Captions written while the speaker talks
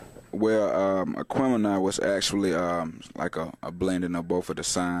Aquemini was actually like a blending of both of the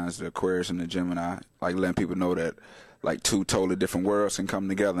signs, the Aquarius and the Gemini, like letting people know that like two totally different worlds can come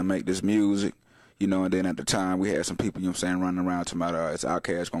together and make this music, and then at the time we had some people, running around talking about it's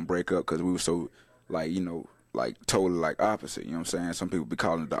Outkast gonna break up because we were so like, like totally like opposite, Some people be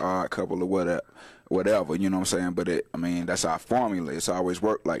calling it the odd couple or whatever, But that's our formula. It's always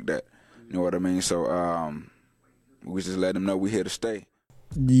worked like that. You know what I mean? So we just let them know we here to stay.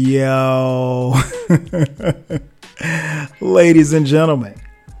 Yo, ladies and gentlemen,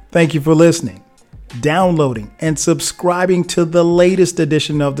 thank you for listening, downloading, and subscribing to the latest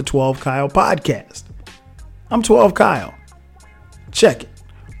edition of the 12 Kyle podcast. I'm 12 Kyle. Check it.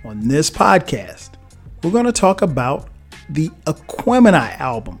 On this podcast, we're going to talk about the Aquemini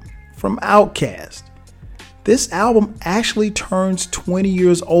album from Outkast. This album actually turns 20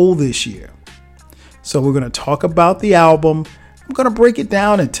 years old this year. So we're going to talk about the album. I'm going to break it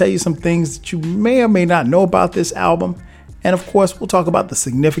down and tell you some things that you may or may not know about this album. And of course, we'll talk about the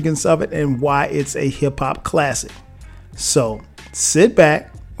significance of it and why it's a hip hop classic. So sit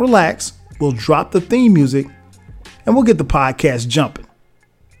back, relax, we'll drop the theme music, and we'll get the podcast jumping.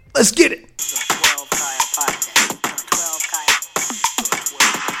 Let's get it.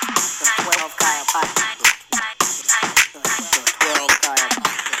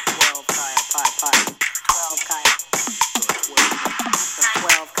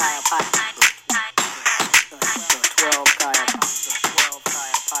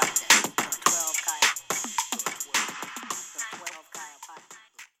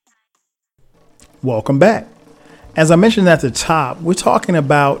 Welcome back. As I mentioned at the top, we're talking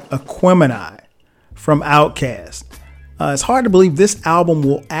about Aquemini from Outkast. It's hard to believe this album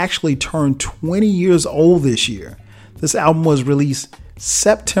will actually turn 20 years old this year. This album was released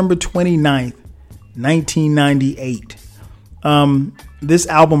September 29th, 1998. This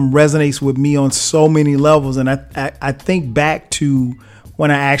album resonates with me on so many levels. And I think back to when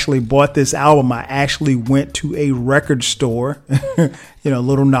I actually bought this album. I actually went to a record store, a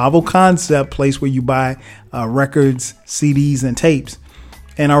little novel concept place where you buy records, CDs, and tapes.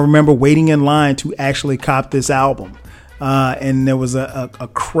 And I remember waiting in line to actually cop this album. And there was a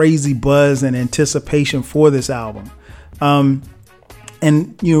crazy buzz and anticipation for this album. And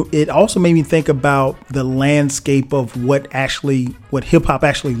it also made me think about the landscape of what hip hop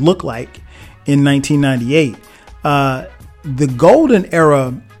actually looked like in 1998. The golden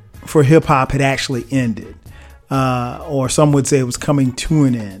era for hip hop had actually ended, or some would say it was coming to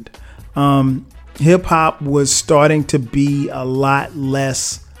an end. Hip hop was starting to be a lot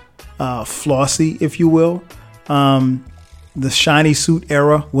less flossy, if you will. The shiny suit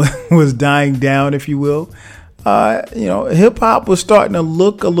era was dying down, if you will. Hip hop was starting to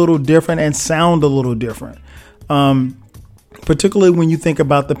look a little different and sound a little different. Particularly when you think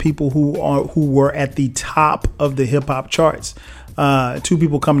about the people who were at the top of the hip hop charts. Two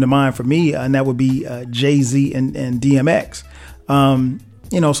people come to mind for me, and that would be Jay-Z and DMX.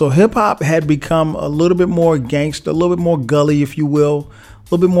 So hip hop had become a little bit more gangster, a little bit more gully, if you will, a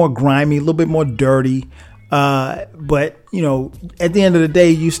little bit more grimy, a little bit more dirty. But at the end of the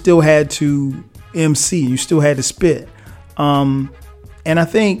day, you still had to MC, you still had to spit. And I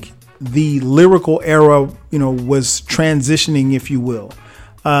think the lyrical era, was transitioning, if you will.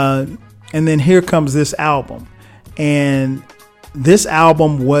 And then here comes this album. And this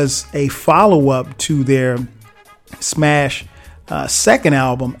album was a follow-up to their smash second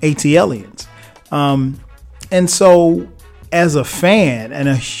album, ATLiens. And so as a fan and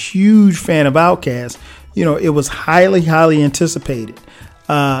a huge fan of Outkast, it was highly, highly anticipated.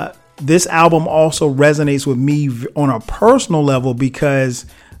 This album also resonates with me on a personal level because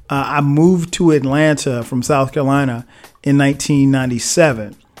I moved to Atlanta from South Carolina in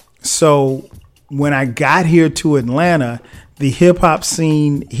 1997. So when I got here to Atlanta, the hip hop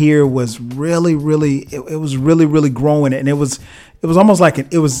scene here was really, really growing. And it was almost like I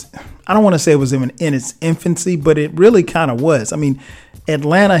don't want to say it was in its infancy, but it really kind of was. I mean,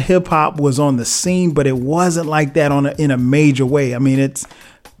 Atlanta hip hop was on the scene, but it wasn't like that in a major way. I mean, it's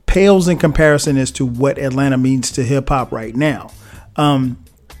pales in comparison as to what Atlanta means to hip hop right now.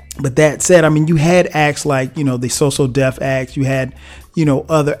 But that said, I mean, you had acts like, the So Def acts, you had,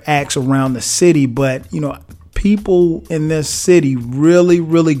 other acts around the city, but, people in this city really,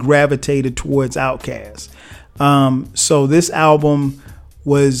 really gravitated towards Outkast. So this album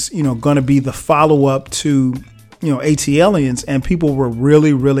was, going to be the follow up to, ATLiens, and people were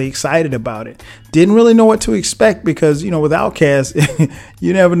really, really excited about it. Didn't really know what to expect because, with Outkast,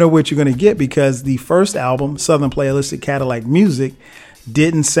 you never know what you're going to get because the first album, Southern Playalistic Cadillac Music,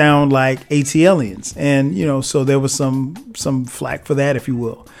 didn't sound like ATLians. And, so there was some flack for that, if you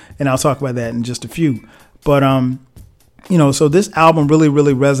will. And I'll talk about that in just a few. But, so this album really,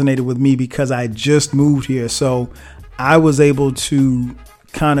 really resonated with me because I just moved here. So I was able to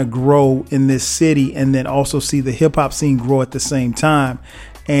kind of grow in this city and then also see the hip hop scene grow at the same time.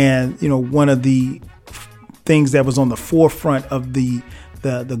 And, one of the things that was on the forefront of the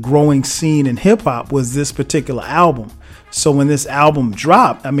growing scene in hip hop was this particular album. So when this album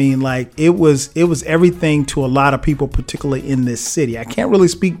dropped, I mean, like it was everything to a lot of people, particularly in this city. I can't really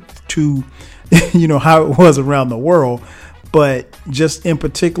speak to, how it was around the world, but just in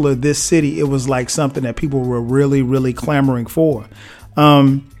particular, this city, it was like something that people were really, really clamoring for.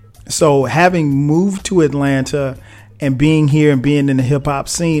 So having moved to Atlanta and being here and being in the hip hop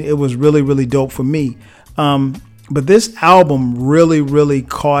scene, it was really, really dope for me. But this album really, really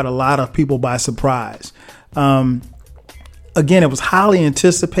caught a lot of people by surprise. Again, it was highly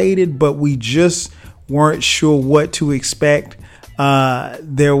anticipated, but we just weren't sure what to expect.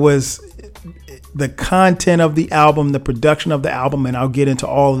 There was the content of the album, the production of the album, and I'll get into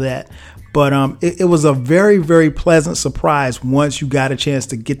all of that. But it was a very, very pleasant surprise once you got a chance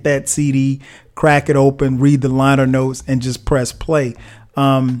to get that CD, crack it open, read the liner notes, and just press play.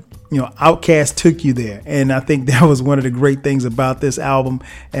 Outkast took you there. And I think that was one of the great things about this album.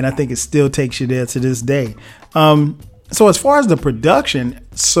 And I think it still takes you there to this day. So as far as the production,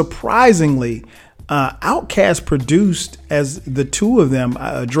 surprisingly, Outkast produced, as the two of them,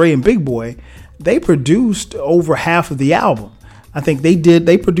 Dre and Big Boy, they produced over half of the album. I think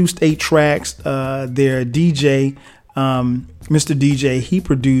they produced 8 tracks. Their DJ, Mr. DJ, he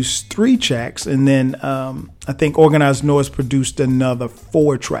produced 3 tracks. And then I think Organized Noise produced another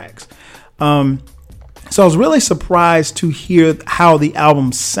 4 tracks. So I was really surprised to hear how the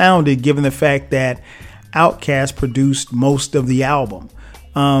album sounded, given the fact that Outkast produced most of the album.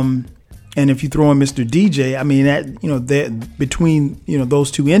 And if you throw in Mr. DJ, I mean, that between those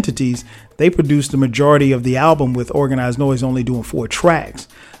two entities, they produced the majority of the album, with Organized Noise only doing 4 tracks.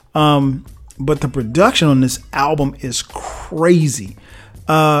 But the production on this album is crazy.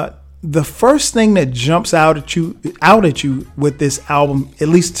 The first thing that jumps out at you with this album, at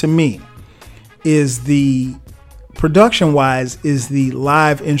least to me, is the production wise is the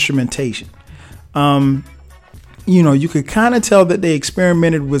live instrumentation. You could kind of tell that they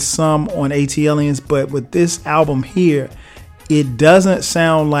experimented with some on ATLians, but with this album here, it doesn't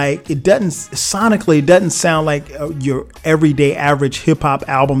sound like your everyday average hip hop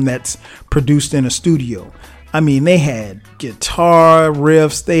album that's produced in a studio. I mean, they had guitar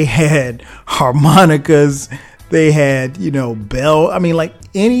riffs, they had harmonicas, they had, bell. I mean, like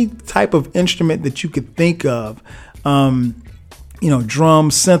any type of instrument that you could think of, drums,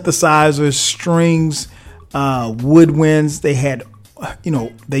 synthesizers, strings, woodwinds. They had,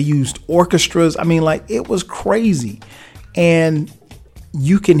 they used orchestras. I mean, like it was crazy. And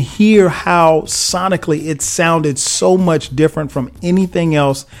you can hear how sonically it sounded so much different from anything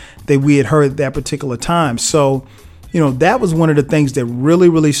else that we had heard at that particular time. So, that was one of the things that really,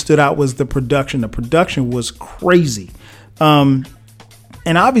 really stood out, was the production. The production was crazy. And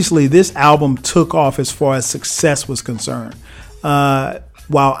obviously this album took off as far as success was concerned.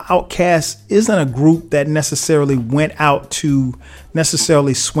 While Outkast isn't a group that necessarily went out to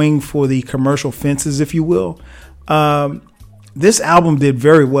necessarily swing for the commercial fences, if you will, this album did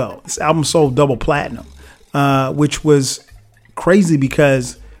very well. This album sold double platinum, which was crazy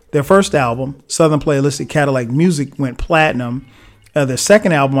because their first album, Southern Playalistic Cadillac Music, went platinum. Their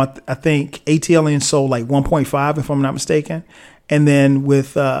second album, I think ATLians sold like 1.5, if I'm not mistaken. And then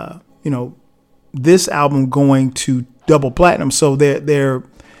with, this album going to double platinum. So they're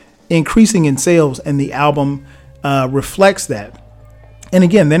increasing in sales, and the album reflects that. And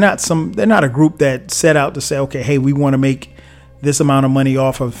again, they're not a group that set out to say, okay, hey, we want to make this amount of money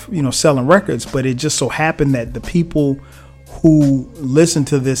off of, selling records. But it just so happened that the people who listened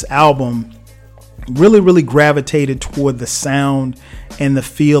to this album really, really gravitated toward the sound and the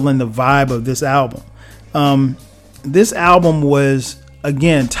feel and the vibe of this album. This album was,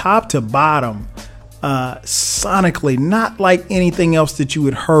 again, top to bottom, sonically not like anything else that you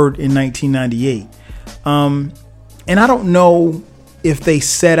had heard in 1998. And I don't know if they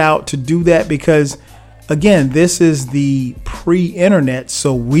set out to do that because, again, this is the pre-internet,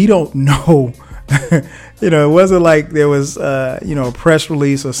 so we don't know. It wasn't like there was, a press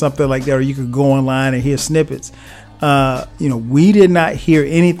release or something like that, or you could go online and hear snippets. We did not hear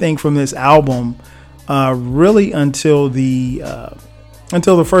anything from this album really until the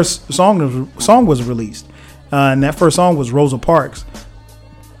first song was released. And that first song was Rosa Parks,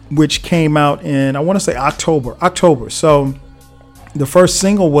 which came out in, I want to say October. So, the first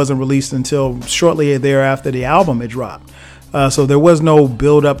single wasn't released until shortly thereafter the album had dropped. So there was no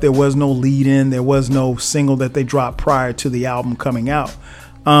build up, there was no lead in, there was no single that they dropped prior to the album coming out.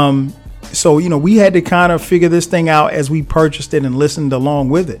 So, we had to kind of figure this thing out as we purchased it and listened along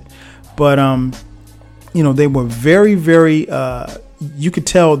with it. But, they were very, very, you could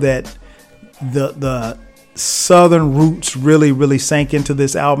tell that the Southern roots really, really sank into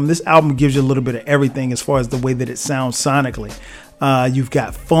this album. This album gives you a little bit of everything as far as the way that it sounds sonically. You've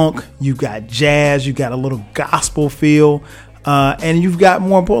got funk, you've got jazz, you've got a little gospel feel, and you've got,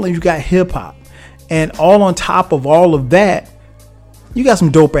 more importantly, you've got hip hop. And all on top of all of that, you got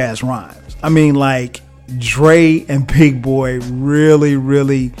some dope ass rhymes. I mean, like Dre and Big Boy really,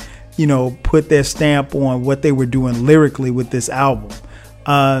 really, put their stamp on what they were doing lyrically with this album.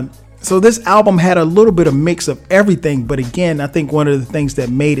 So this album had a little bit of mix of everything. But again, I think one of the things that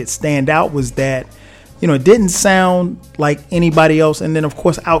made it stand out was that, it didn't sound like anybody else. And then, of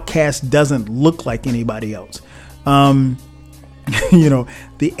course, Outkast doesn't look like anybody else. The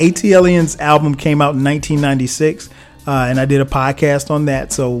ATLiens album came out in 1996. And I did a podcast on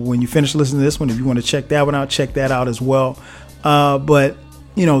that. So when you finish listening to this one, if you want to check that one out, check that out as well. But,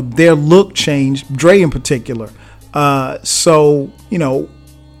 their look changed, Dre in particular. So,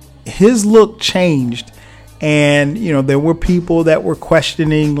 his look changed. And, there were people that were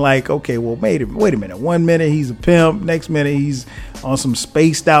questioning, like, okay, well, wait a minute. 1 minute he's a pimp. Next minute he's on some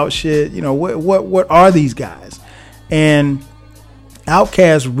spaced out shit. What are these guys? And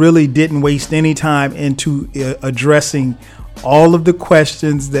Outkast really didn't waste any time into addressing all of the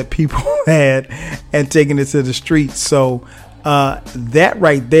questions that people had and taking it to the streets. So that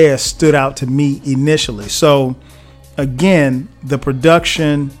right there stood out to me initially. So again, the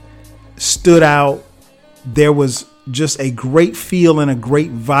production stood out. There was just a great feel and a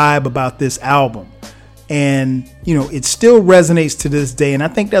great vibe about this album. And, it still resonates to this day. And I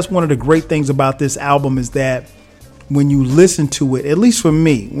think that's one of the great things about this album is that when you listen to it, at least for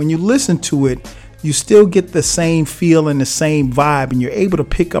me, when you listen to it, you still get the same feel and the same vibe, and you're able to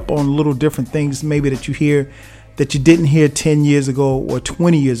pick up on little different things maybe that you hear that you didn't hear 10 years ago or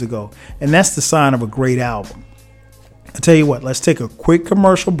 20 years ago. And that's the sign of a great album. I tell you what, let's take a quick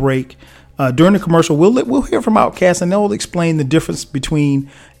commercial break. During the commercial, we'll hear from Outkast, and they'll explain the difference between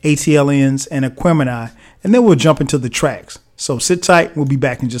ATLiens and Aquemini, and then we'll jump into the tracks. So sit tight. We'll be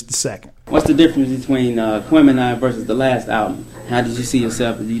back in just a second. What's the difference between Aquemini versus the last album? How did you see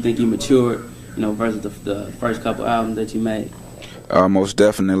yourself? Do you think you matured, versus the first couple albums that you made? Most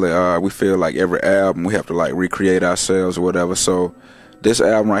definitely. We feel like every album we have to like recreate ourselves or whatever. So this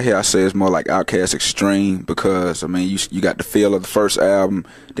album right here, I say is more like Outkast Extreme because, I mean, you got the feel of the first album,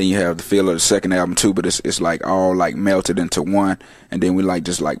 then you have the feel of the second album too, but it's like all like melted into one, and then we like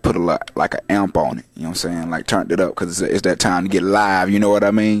just like put a lot, like an amp on it, you know what I'm saying? Like turned it up because it's that time to get live, you know what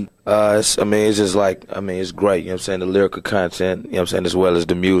I mean? It's just like, it's great, you know what I'm saying, the lyrical content, you know what I'm saying, as well as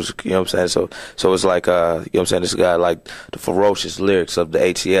the music, you know what I'm saying, so it's like, you know what I'm saying, this guy like the ferocious lyrics of the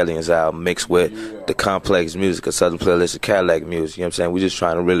ATLiens album mixed with the complex music of Southern Playlist of Cadillac music, you know what I'm saying, we're just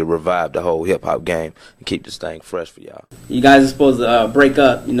trying to really revive the whole hip-hop game and keep this thing fresh for y'all. You guys are supposed to break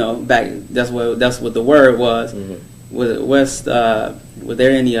up, back, that's what the word was. Mm-hmm. Was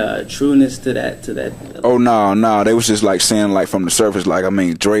there any trueness to that? Oh no, they was just like saying like from the surface, like I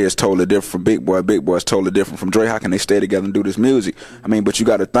mean, Dre is totally different from Big Boy is totally different from Dre. How can they stay together and do this music? I mean, but you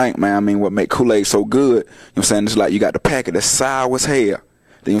got to think, man. I mean, what make Kool-Aid so good? You know what I'm saying? It's like you got the packet that's sour as hell. Then, you know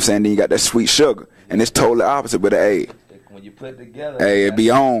what I'm saying? Then you got that sweet sugar, and it's totally opposite. But hey, when you put it together, hey, it be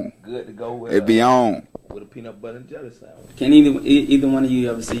on. Good to go with. It be on. With a peanut butter and jelly sandwich. Can either one of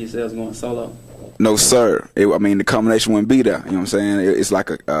you ever see yourselves going solo? No, sir. The combination wouldn't be there. You know what I'm saying? It's like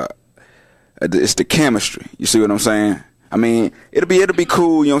it's the chemistry. You see what I'm saying? I mean, it'll be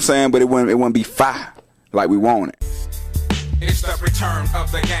cool. You know what I'm saying? But it wouldn't be fire like we want it. It's the return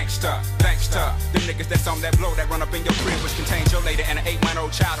of the gangster. Thanks to them niggas that's on that blow that run up in your crib, which contains your lady and an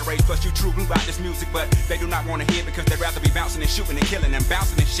 8-month-old child to raise. Plus you true blue about this music, but they do not want to hear because they'd rather be bouncing and shooting and killing and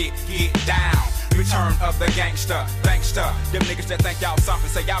bouncing and shit. Get down. Return of the gangster. Thanks to them niggas that think y'all soft and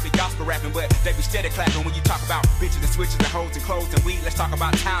say y'all be gospel rapping, but they be steady clapping when you talk about bitches and switches and hoes and clothes and weed. Let's talk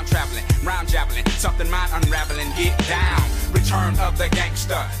about time traveling, rhyme javelin, something mind unraveling. Get down. Return of the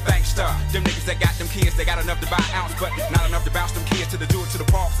gangster. Thanks to them niggas that got them kids, they got enough to buy an ounce, but not enough to bounce them kids to the do it to the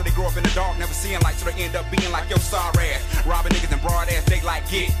park, so they grow up in the dark, never seeing light, so they end up being like your sorry ass, robbing niggas and broad ass. They like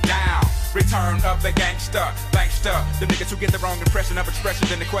get down. Return of the gangster. Thanks to the niggas who get the wrong impression of expression.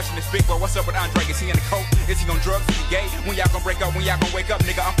 Then the question is, Big Boy, what's up with Andre? Is he in the coke? Is he on drugs? Is he gay? When y'all gonna break up? When y'all gonna wake up?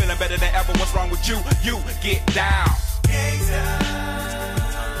 Nigga, I'm feeling better than ever. What's wrong with you? You get down.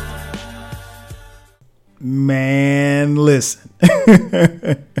 Man, listen.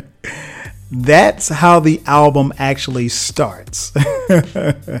 That's how the album actually starts.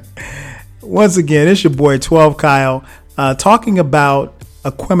 Once again, it's your boy 12 Kyle talking about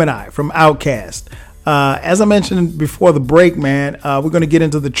Aquemini from Outkast. As I mentioned before the break, man, we're going to get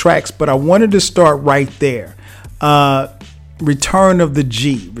into the tracks, but I wanted to start right there. Return of the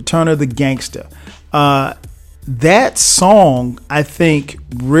G, Return of the Gangsta. That song, I think,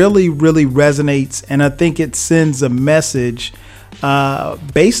 really, really resonates, and I think it sends a message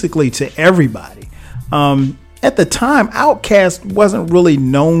basically to everybody. At the time, Outkast wasn't really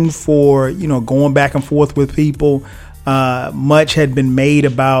known for, going back and forth with people. Much had been made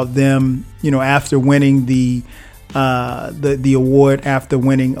about them, after winning the award,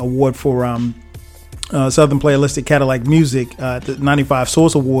 for Southern Playalistic Cadillac Music, the 95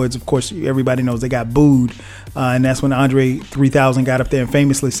 Source Awards. Of course, everybody knows they got booed. And that's when Andre 3000 got up there and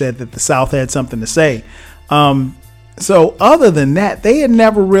famously said that the South had something to say. So other than that, they had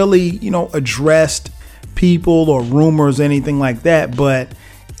never really, addressed people or rumors, anything like that. But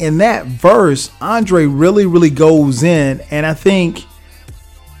in that verse, Andre really, really goes in. And I think,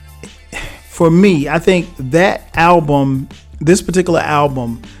 for me, that album, this particular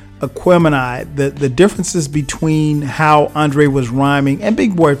album, Aquemini, the differences between how Andre was rhyming, and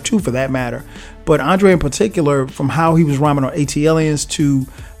Big Boy too for that matter, but Andre in particular, from how he was rhyming on ATLiens to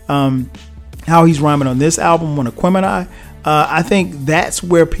how he's rhyming on this album on Aquemini, I think that's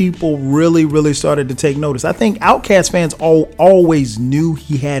where people really, really started to take notice. I think Outkast fans always knew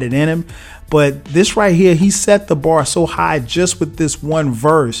he had it in him, but this right here, he set the bar so high just with this one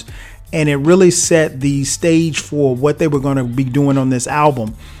verse, and it really set the stage for what they were going to be doing on this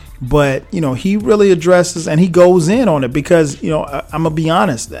album. But, he really addresses and he goes in on it because, I'm going to be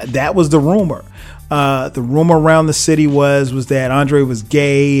honest, that was the rumor. The rumor around the city was that Andre was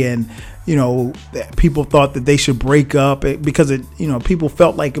gay, and, that people thought that they should break up because people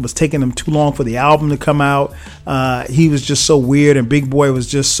felt like it was taking them too long for the album to come out. He was just so weird, and Big Boy was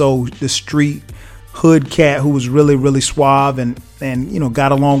just so the street hood cat who was really, really suave and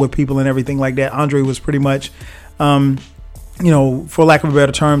got along with people and everything like that. Andre was pretty much, for lack of a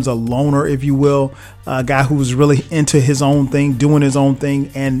better terms, a loner, if you will, a guy who was really into his own thing, doing his own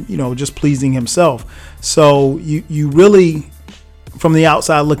thing, and, just pleasing himself. So you really, from the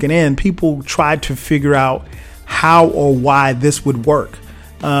outside looking in, people tried to figure out how or why this would work,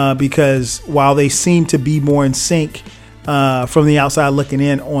 because while they seemed to be more in sync from the outside looking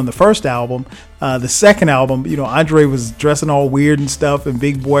in on the first album, the second album, Andre was dressing all weird and stuff, and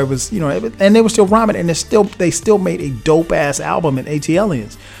Big Boy was, and they were still rhyming, and they still made a dope ass album in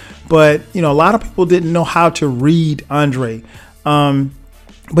ATLiens. But, a lot of people didn't know how to read Andre.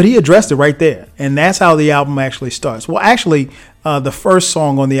 But he addressed it right there. And that's how the album actually starts. Well, actually, the first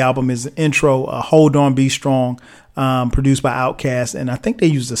song on the album is the intro, Hold On, Be Strong, produced by Outkast. And I think they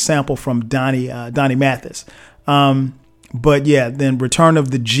used a sample from Donnie Mathis. But yeah, then Return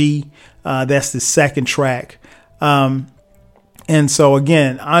of the G, that's the second track. And so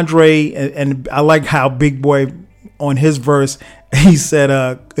again, Andre, and I like how Big Boy on his verse, he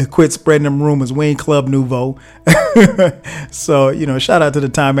said, quit spreading them rumors. We ain't Club Nouveau. So, shout out to the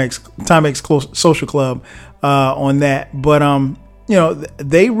Timex Social Club on that. But,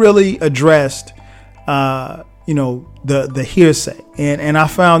 they really addressed, the hearsay. And I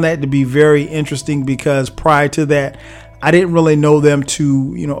found that to be very interesting because prior to that, I didn't really know them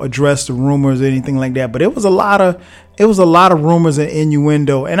to, address the rumors or anything like that. But it was a lot of rumors and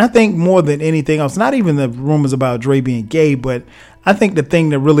innuendo. And I think more than anything else, not even the rumors about Dre being gay, but I think the thing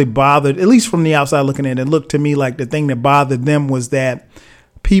that really bothered, at least from the outside looking in, it looked to me like the thing that bothered them was that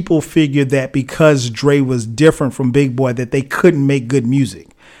people figured that because Dre was different from Big Boy, that they couldn't make good music.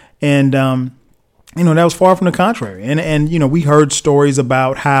 And, that was far from the contrary. And we heard stories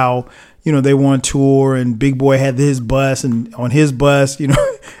about how, they were on tour and Big Boy had his bus, and on his bus,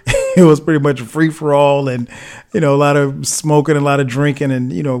 it was pretty much a free for all, and, a lot of smoking, a lot of drinking,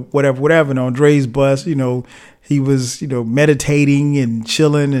 and, whatever. And on Dre's bus, he was, meditating and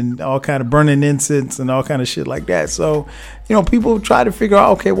chilling and all kind of burning incense and all kind of shit like that. So, people try to figure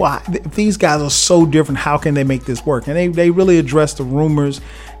out, okay, well, if these guys are so different, how can they make this work? And they really addressed the rumors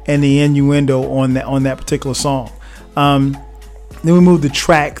and the innuendo on that particular song. Then we move to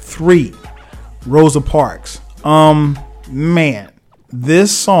track 3, Rosa Parks. Man,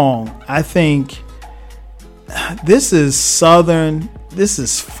 this song, I think this is Southern, this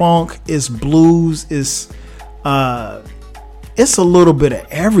is funk, it's blues, it's a little bit of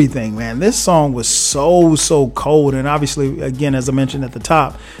everything, man. This song was so cold. And obviously, again, as I mentioned at the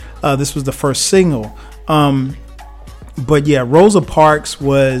top, this was the first single. But yeah, Rosa Parks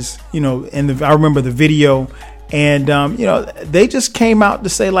was, and I remember the video, and they just came out to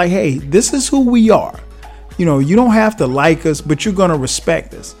say like, hey, this is who we are. You don't have to like us, but you're gonna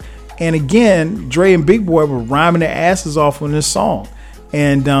respect us. And again, Dre and Big Boy were rhyming their asses off on this song,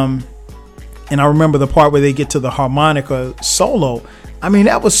 and I remember the part where they get to the harmonica solo. I mean,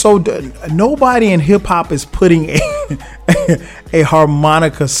 that was so. Nobody in hip hop is putting a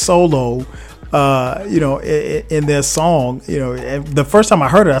harmonica solo, in their song. And the first time I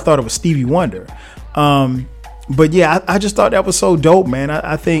heard it, I thought it was Stevie Wonder. But yeah, I just thought that was so dope, man.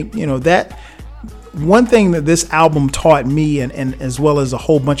 I think that one thing that this album taught me, and as well as a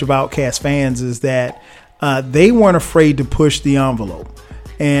whole bunch of Outkast fans, is that they weren't afraid to push the envelope.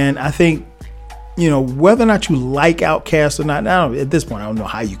 And I think, whether or not you like Outkast or not, now at this point, I don't know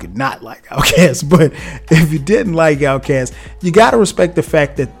how you could not like Outkast, but if you didn't like Outkast, you got to respect the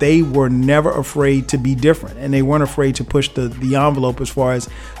fact that they were never afraid to be different, and they weren't afraid to push the envelope as far as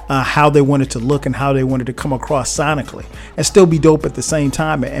how they wanted to look and how they wanted to come across sonically and still be dope at the same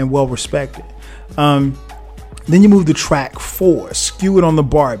time and well respected. Then you move to track 4, Skew It on the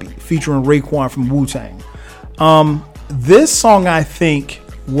Barbie, featuring Raekwon from Wu-Tang. This song, I think,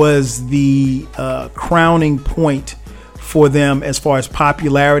 was the crowning point for them as far as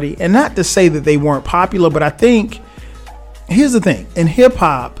popularity. And not to say that they weren't popular, but I think, here's the thing. In hip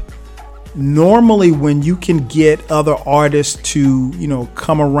hop, normally when you can get other artists to,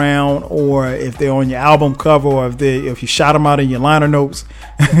 come around, or if they're on your album cover, or if you shout them out in your liner notes,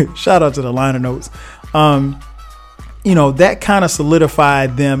 shout out to the liner notes, that kind of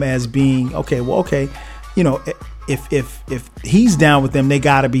solidified them as being, okay, if he's down with them, they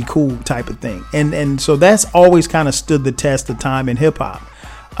gotta be cool type of thing. And so that's always kind of stood the test of time in hip hop.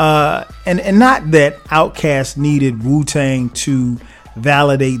 And not that Outkast needed Wu-Tang to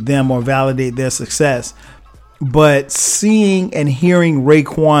validate them or validate their success, but seeing and hearing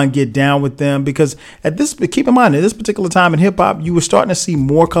Raekwon get down with them, because keep in mind, at this particular time in hip hop, you were starting to see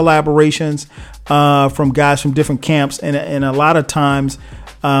more collaborations from guys from different camps, and a lot of times,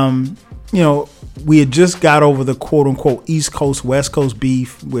 we had just got over the quote unquote East Coast, West Coast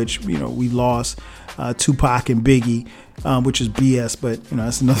beef, which, we lost Tupac and Biggie, which is BS, but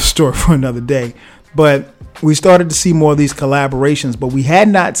that's another story for another day. But we started to see more of these collaborations, but we had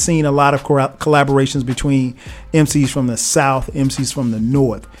not seen a lot of collaborations between MCs from the South, MCs from the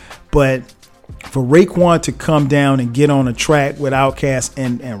North. But for Raekwon to come down and get on a track with Outkast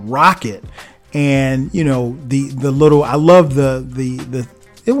and rock it, and the little, I love the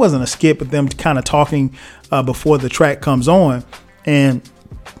it wasn't a skit, but them kind of talking before the track comes on, and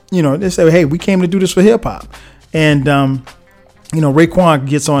they say, hey, we came to do this for hip hop, and Raekwon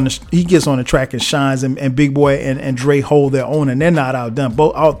gets on the track and shines, and Big Boy and Dre hold their own, and they're not outdone.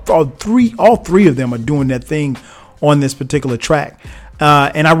 Both all three of them are doing their thing on this particular track.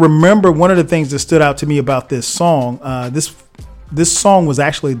 And I remember one of the things that stood out to me about this song. This song was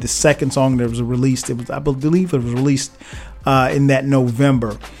actually the second song that was released. I believe it was released in that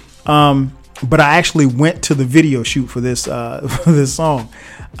November. But I actually went to the video shoot for this song.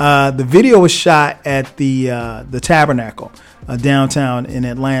 The video was shot at the Tabernacle downtown in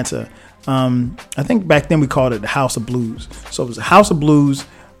Atlanta. I think back then we called it the House of Blues. So it was a House of Blues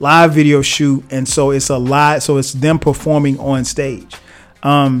live video shoot, and so it's it's them performing on stage.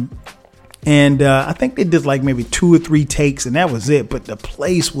 And I think they did like maybe 2 or 3 takes, and that was it. But the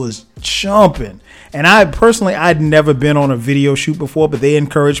place was jumping. And I'd never been on a video shoot before, but they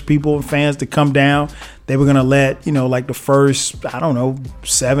encouraged people and fans to come down. They were going to let, like the first,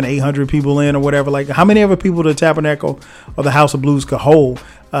 700-800 people in or whatever. Like how many other people the Tabernacle or the House of Blues could hold.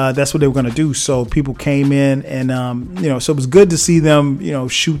 That's what they were going to do. So people came in, and, so it was good to see them,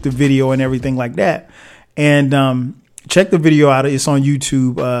 shoot the video and everything like that. And, check the video out. It's on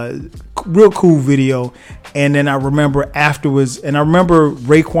YouTube. Real cool video. And then I remember afterwards, and I remember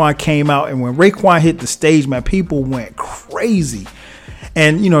Raekwon came out, and when Raekwon hit the stage, man, people went crazy.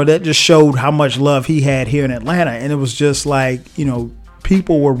 And, that just showed how much love he had here in Atlanta. And it was just like,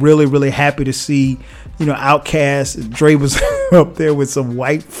 people were really, really happy to see, Outkast. Dre was up there with some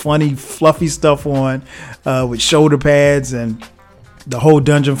white, funny, fluffy stuff on, with shoulder pads, and the whole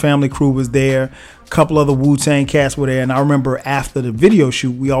Dungeon Family crew was there. Couple other Wu-Tang cats were there, and I remember after the video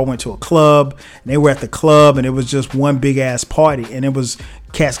shoot, we all went to a club, and they were at the club, and it was just one big ass party, and it was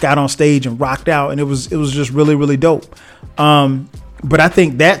cats got on stage and rocked out, and it was just really, really dope. But I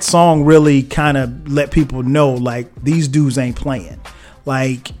think that song really kind of let people know, like, these dudes ain't playing.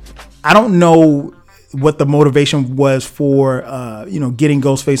 Like, I don't know what the motivation was for getting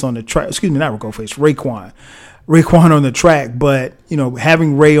Ghostface on the track. Excuse me, not Ghostface, Raekwon. Raekwon on the track, but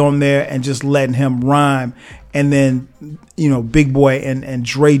having Ray on there and just letting him rhyme, and then Big Boy and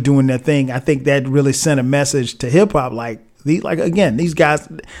Dre doing their thing, I think that really sent a message to hip hop. These guys,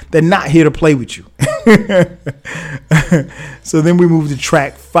 they're not here to play with you. So then we move to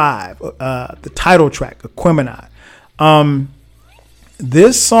track 5, the title track, Aquemini.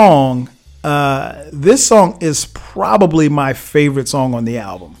 This song is probably my favorite song on the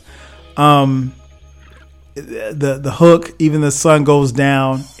album. The hook, even the sun goes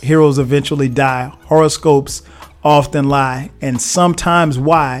down, heroes eventually die, horoscopes often lie, and sometimes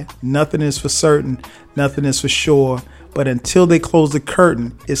why, nothing is for certain, nothing is for sure, but until they close the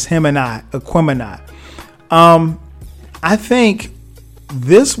curtain, it's him and I, Aquemini. I think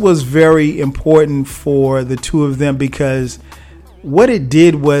this was very important for the two of them, because what it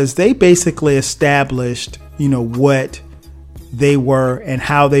did was they basically established, what they were and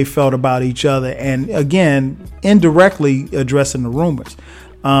how they felt about each other, and again, indirectly addressing the rumors.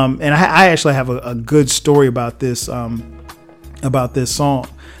 And I actually have a good story about this song.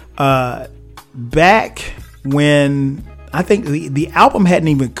 Back when I think the album hadn't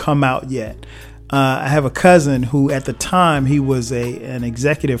even come out yet, I have a cousin who at the time he was an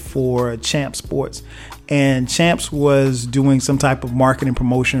executive for Champ Sports, and Champs was doing some type of marketing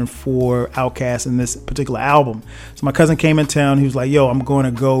promotion for Outkast in this particular album. So my cousin came in town. He was like, "Yo, I'm going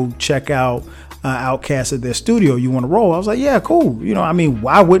to go check out Outkast at their studio. You want to roll?" I was like, "Yeah, cool."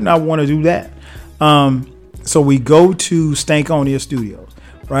 Why wouldn't I want to do that? So we go to Stankonia Studios,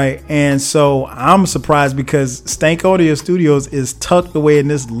 right? And so I'm surprised because Stankonia Studios is tucked away in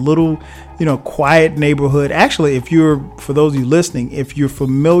this little, quiet neighborhood. Actually, for those of you listening, if you're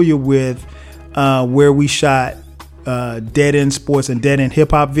familiar with where we shot Dead End Sports and Dead End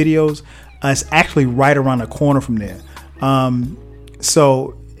Hip Hop videos, it's actually right around the corner from there.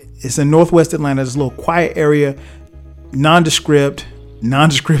 So it's in Northwest Atlanta. It's a little quiet area, nondescript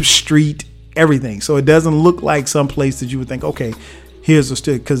street, everything. So it doesn't look like some place that you would think, okay, here's a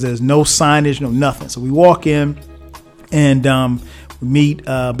studio, because there's no signage, no nothing. So we walk in and we meet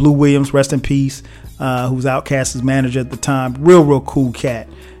Blue Williams, rest in peace, who was Outkast's manager at the time. Real cool cat.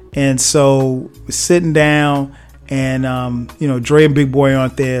 And so we're sitting down, and Dre and Big Boy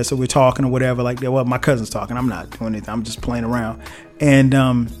aren't there, so we're talking or whatever like that. Well, my cousin's talking. I'm not doing anything. I'm just playing around.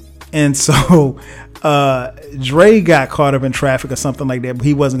 And so Dre got caught up in traffic or something like that, but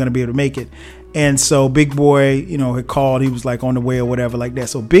he wasn't going to be able to make it. And so Big Boy, had called. He was like on the way or whatever like that.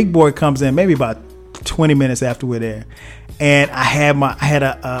 So Big Boy comes in maybe about 20 minutes after we're there, and I had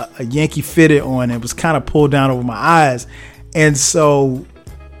a Yankee fitted on. It was kind of pulled down over my eyes, and so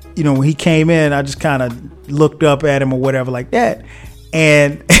when he came in, I just kind of looked up at him or whatever like that,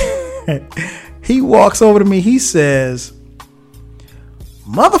 and he walks over to me. He says,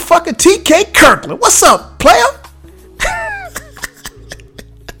 "Motherfucker TK Kirkland, what's up, player?"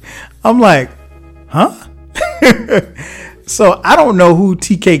 I'm like, huh? So I don't know who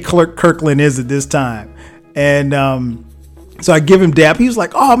TK Kirkland is at this time. And so I give him dap. He was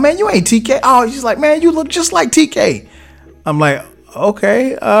like, "Oh, man, you ain't TK." Oh, he's like, "Man, you look just like TK." I'm like,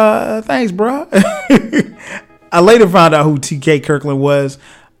 "Okay, thanks, bro." I later found out who TK Kirkland was.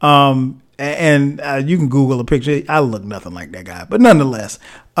 And you can Google a picture. I look nothing like that guy, but nonetheless.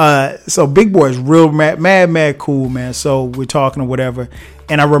 So Big Boy is real mad cool, man. So we're talking or whatever.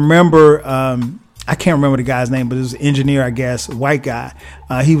 And I remember, I can't remember the guy's name, but it was an engineer, I guess, a white guy.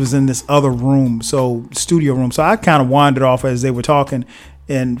 He was in this other room, studio room. So I kind of wandered off as they were talking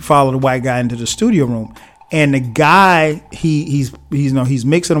and followed the white guy into the studio room. And the guy, he's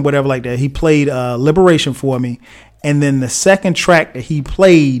mixing or whatever like that. He played Liberation for me. And then the second track that he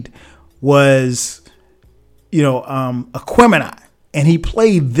played was, Aquemini, and he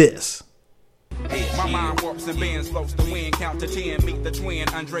played this. My mind warps and bends, floats the wind, count to 10, meet the twin,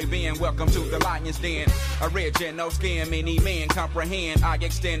 Andre Ben, welcome to the lion's den. A red and no skin, many men comprehend. I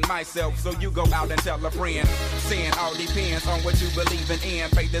extend myself, so you go out and tell a friend. Sin all depends on what you believe in.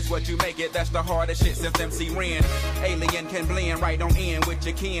 Faith is what you make it, that's the hardest shit since MC Ren. Alien can blend right on in with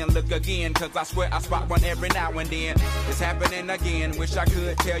your kin. Look again, cause I swear I spot one every now and then. It's happening again, wish I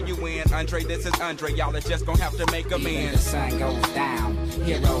could tell you when. Andre, this is Andre, y'all is just gonna have to make amends. Even the sun goes down,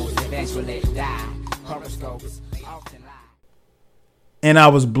 heroes eventually die. Horoscopes often lie. And I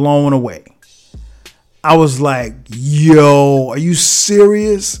was blown away. I was like, "Yo, are you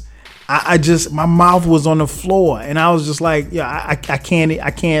serious?" I just, my mouth was on the floor, and I was just like, "Yeah, I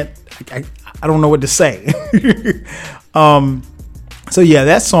don't know what to say." So yeah,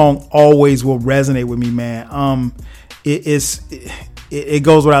 that song always will resonate with me, man. It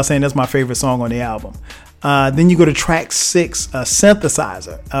goes without saying that's my favorite song on the album. Then you go to track 6,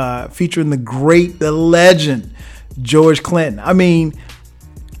 Synthesizer, featuring the legend, George Clinton. I mean,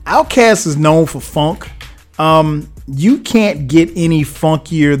 Outkast is known for funk. You can't get any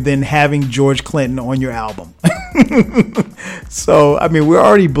funkier than having George Clinton on your album. So, I mean, we're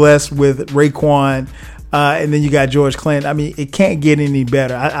already blessed with Raekwon, and then you got George Clinton. I mean, it can't get any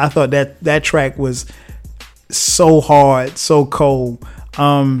better. I thought that track was so hard, so cold.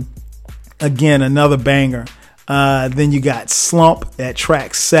 Again, another banger. Then you got Slump at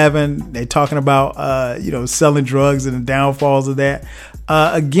track 7. They're talking about, selling drugs and the downfalls of that.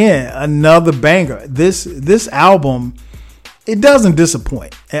 Again, another banger. This album, it doesn't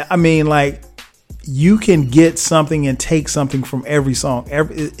disappoint. I mean, like, you can get something and take something from every song.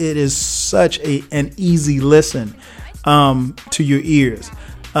 It is such an easy listen to your ears.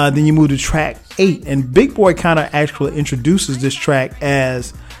 Then you move to track 8, and Big Boy kind of actually introduces this track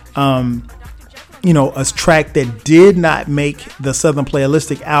as a track that did not make the Southern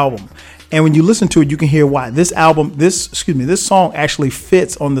Playalistic album. And when you listen to it, you can hear why. This song actually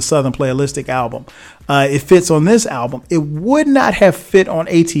fits on the Southern Playalistic album. It fits on this album. It would not have fit on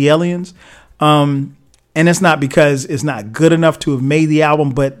ATLians. And it's not because it's not good enough to have made the album,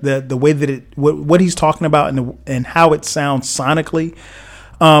 but the way that what he's talking about and how it sounds sonically,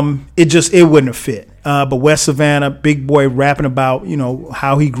 it wouldn't have fit. But West Savannah, Big Boy rapping about,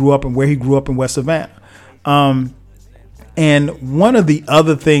 how he grew up and where he grew up in West Savannah. And one of the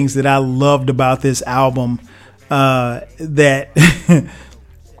other things that I loved about this album, that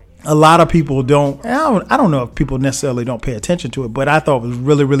a lot of people I don't know if people necessarily don't pay attention to it, but I thought was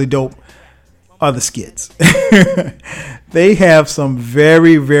really, really dope, are the skits. They have some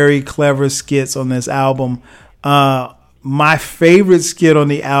very, very clever skits on this album. My favorite skit on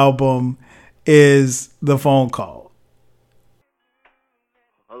the album is the phone call.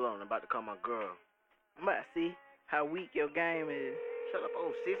 Hold on, I'm about to call my girl. I'm about to see how weak your game is. Shut up,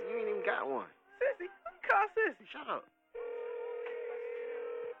 old sissy. You ain't even got one. Sissy? Call sissy. Shut up.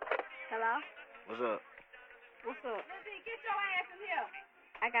 Hello? What's up? What's up? Lizzie, get your ass in here.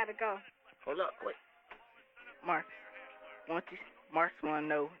 I gotta go. Hold up, wait. Mark want to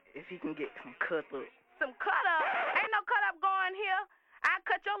know if he can get some cut up. Some cut up? Ain't no cut up going here. I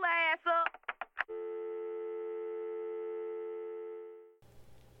cut your ass up.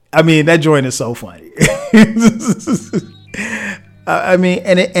 I mean, that joint is so funny. I mean,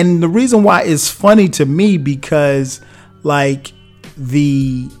 and the reason why it's funny to me because, like,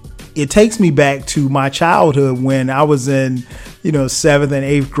 it takes me back to my childhood when I was in, 7th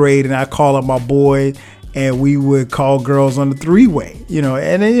and 8th grade, and I call up my boy, and we would call girls on the three-way,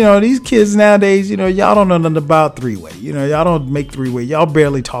 and then, these kids nowadays, y'all don't know nothing about three-way, y'all don't make three-way, y'all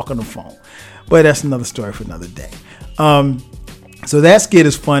barely talk on the phone, but that's another story for another day. So that skit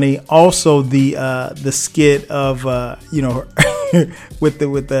is funny. Also, the skit of with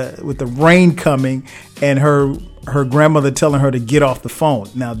the rain coming and her grandmother telling her to get off the phone.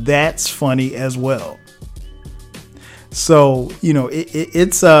 Now that's funny as well. So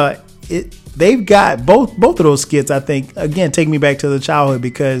they've got both of those skits. I think again take me back to the childhood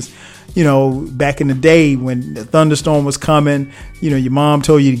because back in the day when the thunderstorm was coming, your mom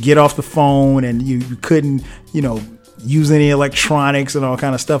told you to get off the phone and you couldn't use any electronics and all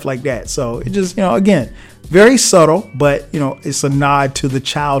kind of stuff like that. So it just, again, very subtle, but, it's a nod to the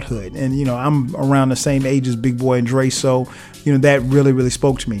childhood. And, I'm around the same age as Big Boy and Dre. So, that really, really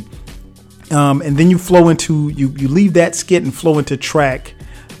spoke to me. And then you flow into, you leave that skit and flow into track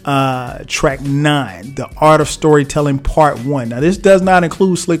 9, The Art of Storytelling Part 1. Now, this does not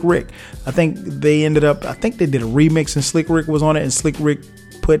include Slick Rick. I think they did a remix and Slick Rick was on it. And Slick Rick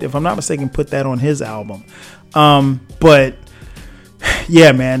if I'm not mistaken, put that on his album. But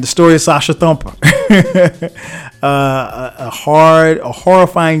yeah, man, the story of Sasha Thumper, a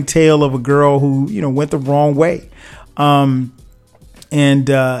horrifying tale of a girl who, went the wrong way. And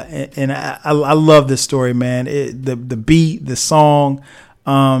I love this story, man. The beat, the song,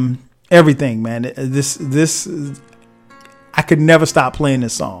 everything, man. This I could never stop playing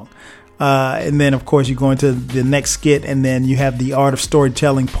this song. And then, of course, you go into the next skit, and then you have The Art of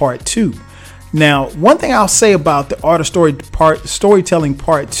Storytelling Part 2. Now, one thing I'll say about The Art of Storytelling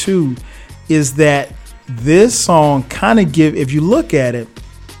Part 2 is that this song kind of if you look at it,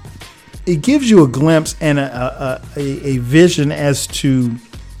 it gives you a glimpse and a vision as to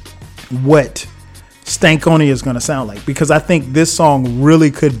what Stankonia is going to sound like. Because I think this song really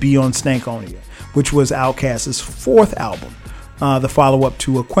could be on Stankonia, which was Outkast's 4th album, the follow-up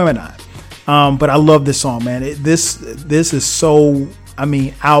to Aquemini. But I love this song, man. This is so,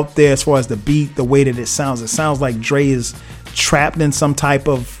 out there as far as the beat, the way that it sounds. It sounds like Dre is trapped in some type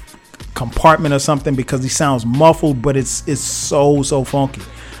of compartment or something because he sounds muffled, but it's so funky.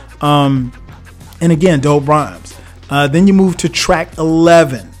 And again, dope rhymes. Then you move to track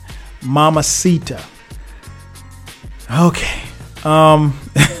 11, Mamacita. Okay.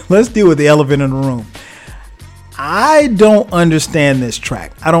 Let's deal with the elephant in the room. I don't understand this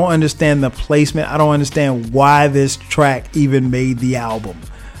track. I don't understand the placement. I don't understand why this track even made the album.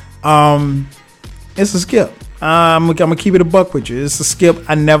 It's a skip. I'm gonna keep it a buck with you. It's a skip.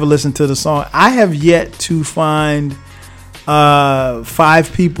 I never listened to the song. I have yet to find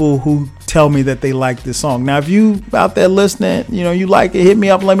 5 people who tell me that they like this song. Now, if you out there listening, you like it, hit me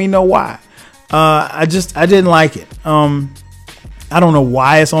up. Let me know why. I didn't like it. I don't know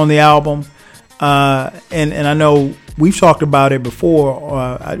why it's on the album. And I know we've talked about it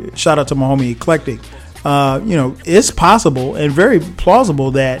before. Shout out to my homie Eclectic. It's possible and very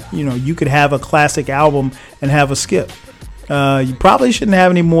plausible that, you could have a classic album and have a skip. You probably shouldn't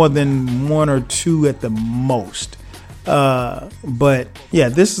have any more than 1 or 2 at the most. But yeah,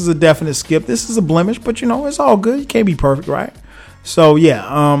 this is a definite skip. This is a blemish, but it's all good. You can't be perfect, right? So yeah,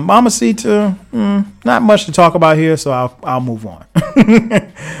 Mamacita, not much to talk about here, so I'll move on.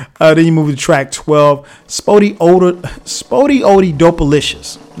 Then you move to track 12, Spody Odie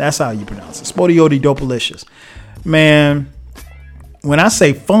Dopalicious. That's how you pronounce it. Spody Odie Dopalicious. Man, when I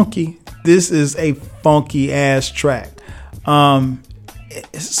say funky, this is a funky ass track. Spody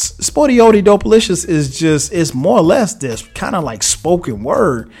Odie Dopalicious is more or less this kind of like spoken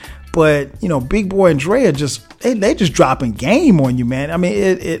word. But, Big Boy and Dre are they just dropping game on you, man. I mean,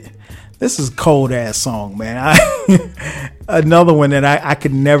 this is a cold ass song, man. Another one that I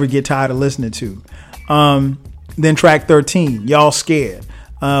could never get tired of listening to. Then track 13, Y'all Scared,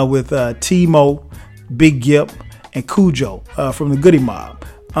 with T-Mo, Big Gip, and Cujo from the Goody Mob.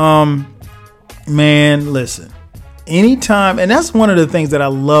 Man, listen. Anytime, and that's one of the things that I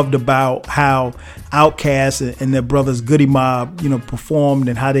loved about how Outkast and their brothers Goody Mob, performed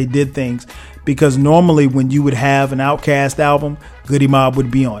and how they did things. Because normally when you would have an Outkast album, Goody Mob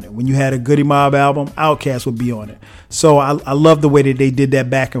would be on it. When you had a Goody Mob album, Outkast would be on it. So I love the way that they did that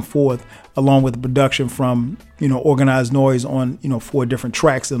back and forth, along with the production from, Organized Noise on, 4 different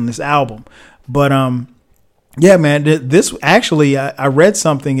tracks on this album. But yeah, man, this actually, I read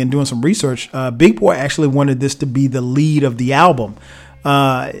something and doing some research. Big Boy actually wanted this to be the lead of the album.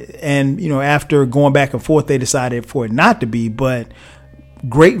 And, after going back and forth, they decided for it not to be. But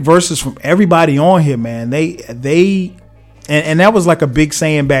great verses from everybody on here, man. And that was like a big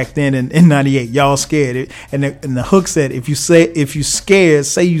saying back then in 98, y'all scared. And the hook said, if you scared,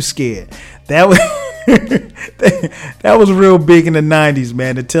 say you scared. That was that was real big in the 90s,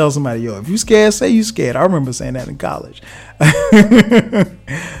 man, to tell somebody, if you scared, say you scared. I remember saying that in college.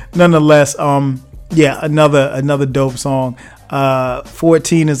 Nonetheless, yeah, another dope song.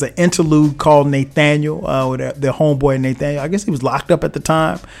 14 is an interlude called Nathaniel, with their homeboy Nathaniel. I guess he was locked up at the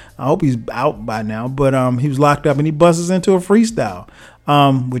time. I hope he's out by now, but he was locked up and he busts into a freestyle,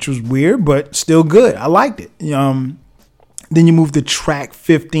 which was weird, but still good. I liked it. Then you move to track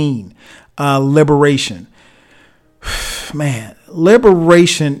 15, Liberation. Man,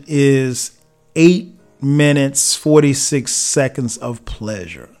 Liberation is 8 minutes, 46 seconds of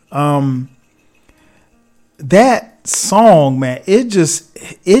pleasure. That song, man, it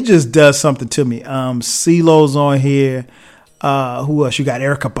just does something to me. CeeLo's on here. Who else? You got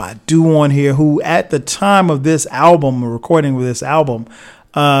Erykah Badu on here, who at the time of this album, or recording with this album,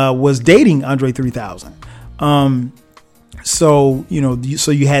 was dating Andre 3000. So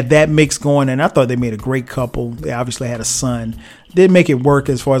you had that mix going, and I thought they made a great couple. They obviously had a son. Didn't make it work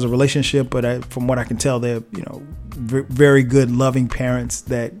as far as a relationship, but from what I can tell, they're very good, loving parents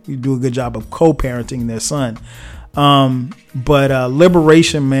that do a good job of co-parenting their son. But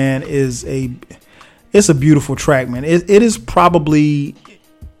Liberation, man, it's a beautiful track, man. It is probably,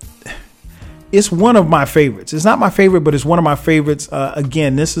 it's one of my favorites. It's not my favorite, but it's one of my favorites.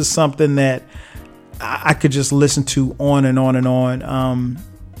 Again, this is something that I could just listen to on and on and on.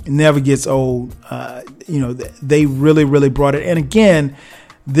 It never gets old. They really, really brought it. And again,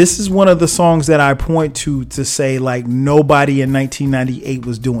 this is one of the songs that I point to say, like, nobody in 1998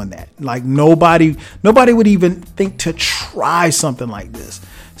 was doing that. Like, nobody would even think to try something like this.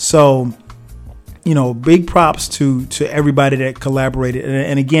 So, big props to everybody that collaborated.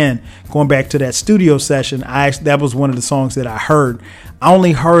 And again, going back to that studio session, that was one of the songs that I heard. I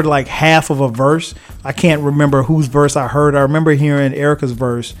only heard like half of a verse. I can't remember whose verse I heard. I remember hearing Erykah's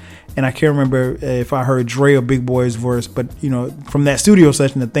verse, and I can't remember if I heard Dre or Big Boy's verse. But from that studio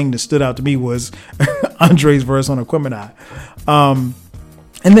session, the thing that stood out to me was Andre's verse on Aquemini. And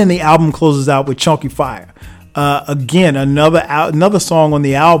then the album closes out with Chunky Fire. Again, another song on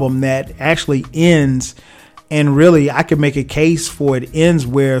the album that actually ends, and really I could make a case for it ends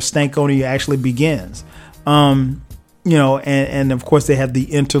where Stankonia actually begins. and of course they have the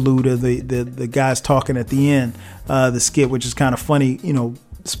interlude of the guys talking at the end, the skit, which is kind of funny,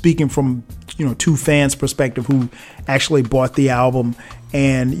 speaking from, two fans' perspective who actually bought the album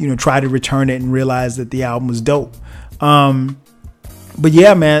and, tried to return it and realized that the album was dope. But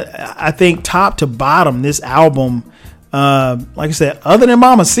yeah, man, I think top to bottom, this album, like I said, other than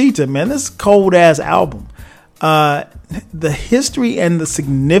Mamacita, man, this is a cold ass album. The history and the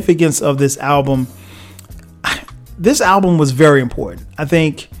significance of this album was very important. I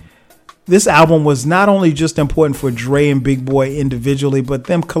think this album was not only just important for Dre and Big Boy individually, but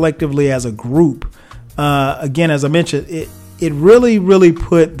them collectively as a group. Again, as I mentioned, it really, really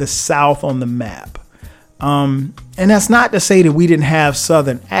put the South on the map. And that's not to say that we didn't have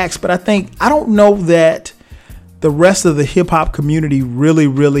Southern acts, but I don't know that the rest of the hip hop community really,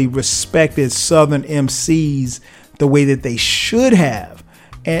 really respected Southern MCs the way that they should have.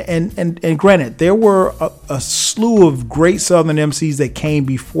 And granted, there were a slew of great Southern MCs that came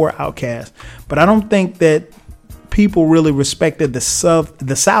before Outkast, but I don't think that people really respected the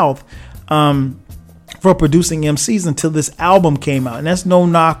South for producing MCs until this album came out. And that's no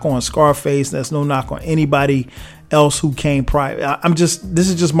knock on Scarface. That's no knock on anybody else who came prior. This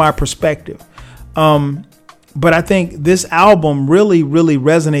is just my perspective. But I think this album really, really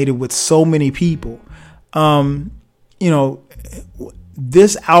resonated with so many people.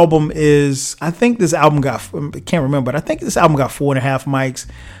 This album is, I think this album got, I can't remember, but I think this album got 4.5 mics.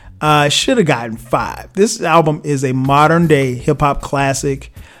 Should have gotten 5. This album is a modern day hip hop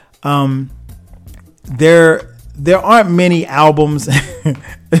classic. There aren't many albums.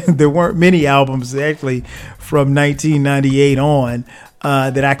 There weren't many albums actually from 1998 on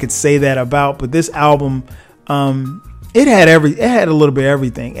that I could say that about. But this album, it had a little bit of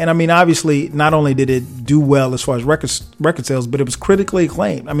everything. And I mean, obviously, not only did it do well as far as record sales, but it was critically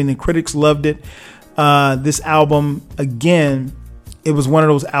acclaimed. I mean, the critics loved it. This album, again, it was one of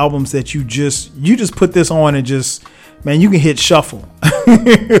those albums that you just put this on and just, man, you can hit shuffle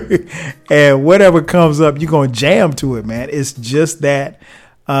and whatever comes up, you're going to jam to it, man. It's just that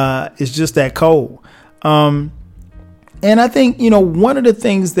cold. And I think, one of the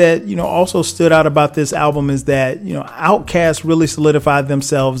things that, also stood out about this album is that, Outkast really solidified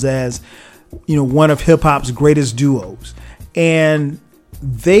themselves as, one of hip hop's greatest duos. And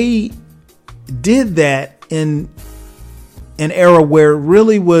they did that in an era where it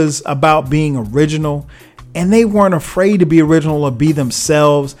really was about being original. And they weren't afraid to be original or be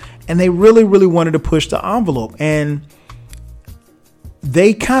themselves. And they really, really wanted to push the envelope. And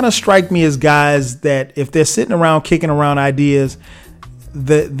they kind of strike me as guys that if they're sitting around kicking around ideas,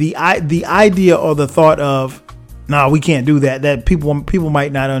 the idea or the thought of, nah, we can't do that people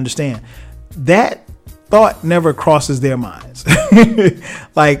might not understand. That thought never crosses their minds.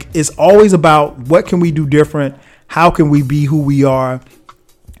 Like, it's always about what can we do different? How can we be who we are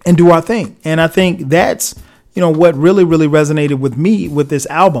and do our thing? And I think that's, what really, really resonated with me with this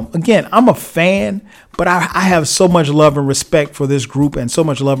album. Again, I'm a fan, but I have so much love and respect for this group and so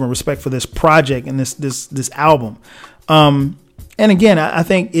much love and respect for this project and this album. And again, I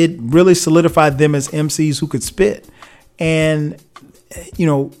think it really solidified them as MCs who could spit. And,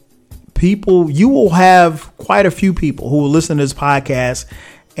 you will have quite a few people who will listen to this podcast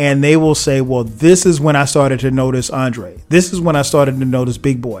and they will say, well, this is when I started to notice Andre. This is when I started to notice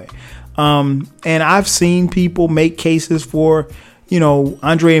Big Boy. And I've seen people make cases for,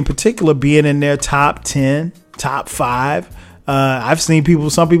 Andre in particular being in their top 10, top 5. I've seen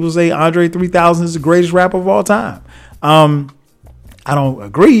some people say Andre 3000 is the greatest rapper of all time. I don't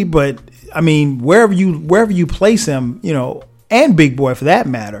agree, but I mean, wherever you place him, and Big Boy for that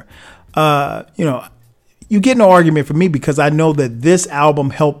matter, you get no argument from me because I know that this album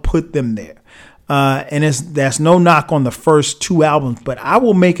helped put them there. And that's no knock on the first 2 albums, but I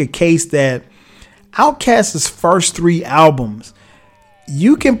will make a case that Outkast's first 3 albums,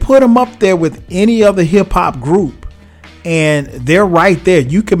 you can put them up there with any other hip hop group and they're right there.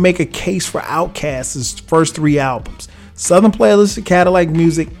 You can make a case for Outkast's first 3 albums: Southern Playlist of Cadillac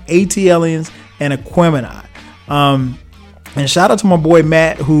Music, ATLians, and Aquemini. And shout out to my boy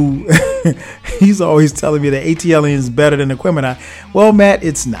Matt, who he's always telling me that ATLians is better than Aquemini. Well, Matt,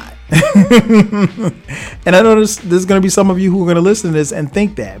 it's not. And I know there's going to be some of you who are going to listen to this and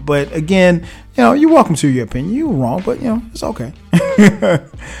think that. But again, you're welcome to your opinion. You were wrong, but it's okay.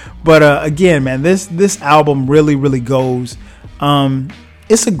 But again, man, this album really, really goes.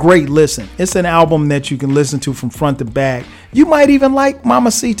 It's a great listen. It's an album that you can listen to from front to back. You might even like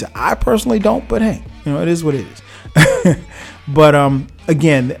Mamacita. I personally don't, but hey, it is what it is. But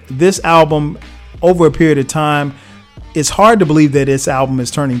again, this album, over a period of time, it's hard to believe that this album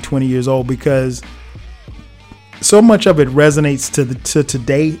is turning 20 years old because so much of it resonates to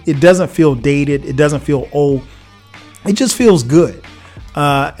today. It doesn't feel dated. It doesn't feel old. It just feels good.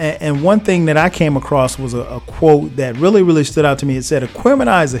 And one thing that I came across was a quote that really, really stood out to me. It said,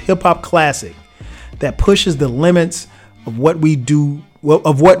 Aquemini is a hip hop classic that pushes the limits of what we do,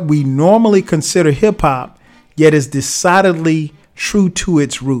 of what we normally consider hip hop, yet is decidedly true to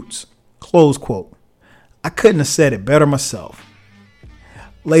its roots. Close quote. I couldn't have said it better myself.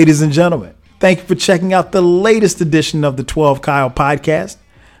 Ladies and gentlemen, thank you for checking out the latest edition of the 12 Kyle podcast.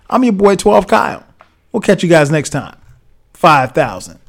 I'm your boy 12 Kyle. We'll catch you guys next time. 5,000.